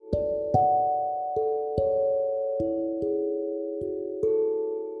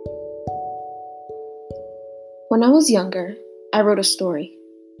When I was younger, I wrote a story.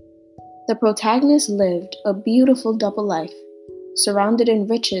 The protagonist lived a beautiful double life, surrounded in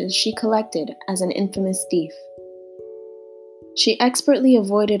riches she collected as an infamous thief. She expertly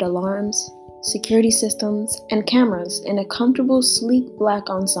avoided alarms, security systems, and cameras in a comfortable, sleek black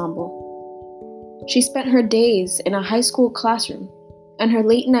ensemble. She spent her days in a high school classroom and her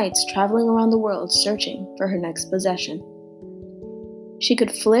late nights traveling around the world searching for her next possession. She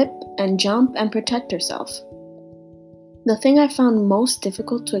could flip and jump and protect herself. The thing I found most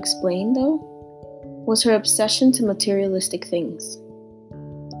difficult to explain, though, was her obsession to materialistic things.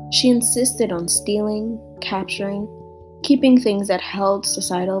 She insisted on stealing, capturing, keeping things that held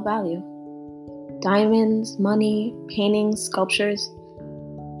societal value. Diamonds, money, paintings, sculptures.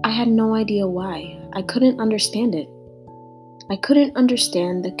 I had no idea why. I couldn't understand it. I couldn't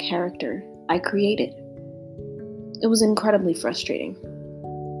understand the character I created. It was incredibly frustrating.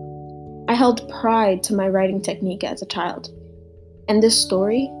 I held pride to my writing technique as a child, and this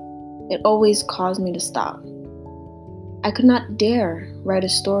story, it always caused me to stop. I could not dare write a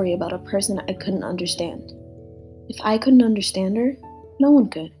story about a person I couldn't understand. If I couldn't understand her, no one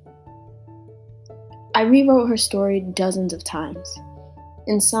could. I rewrote her story dozens of times.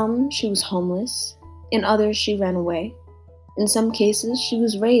 In some, she was homeless. In others, she ran away. In some cases, she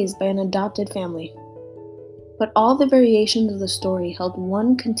was raised by an adopted family. But all the variations of the story held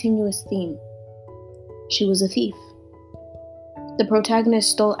one continuous theme. She was a thief. The protagonist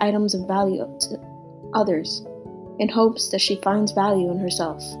stole items of value to others in hopes that she finds value in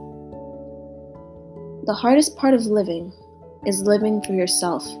herself. The hardest part of living is living for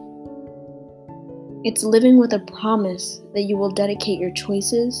yourself. It's living with a promise that you will dedicate your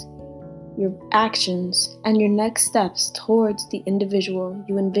choices, your actions, and your next steps towards the individual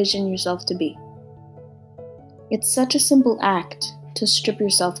you envision yourself to be. It's such a simple act to strip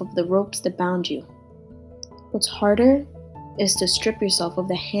yourself of the ropes that bound you. What's harder is to strip yourself of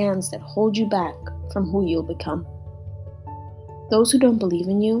the hands that hold you back from who you'll become. Those who don't believe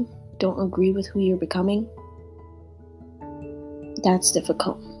in you, don't agree with who you're becoming, that's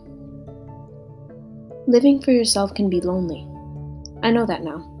difficult. Living for yourself can be lonely. I know that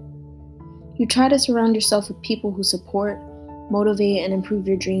now. You try to surround yourself with people who support, motivate, and improve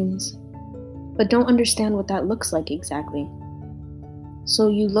your dreams, but don't understand what that looks like exactly. So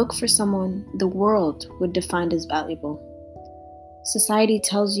you look for someone the world would define as valuable. Society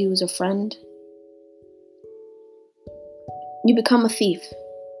tells you is a friend. You become a thief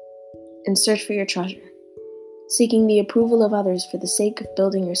and search for your treasure, seeking the approval of others for the sake of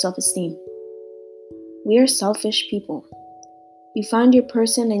building your self-esteem. We are selfish people. You find your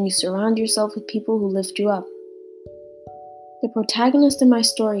person and you surround yourself with people who lift you up. The protagonist in my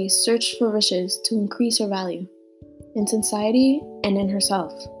story searched for riches to increase her value, in society and in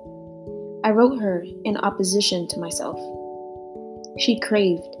herself. I wrote her in opposition to myself. She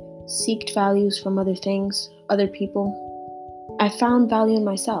craved, seeked values from other things, other people. I found value in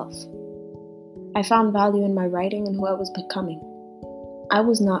myself. I found value in my writing and who I was becoming. I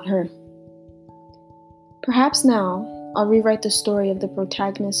was not her. Perhaps now, I'll rewrite the story of the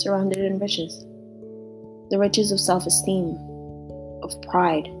protagonist surrounded in riches. The riches of self-esteem, of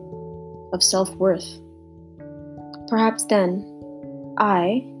pride, of self-worth. Perhaps then,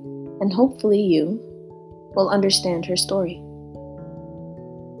 I, and hopefully you, will understand her story.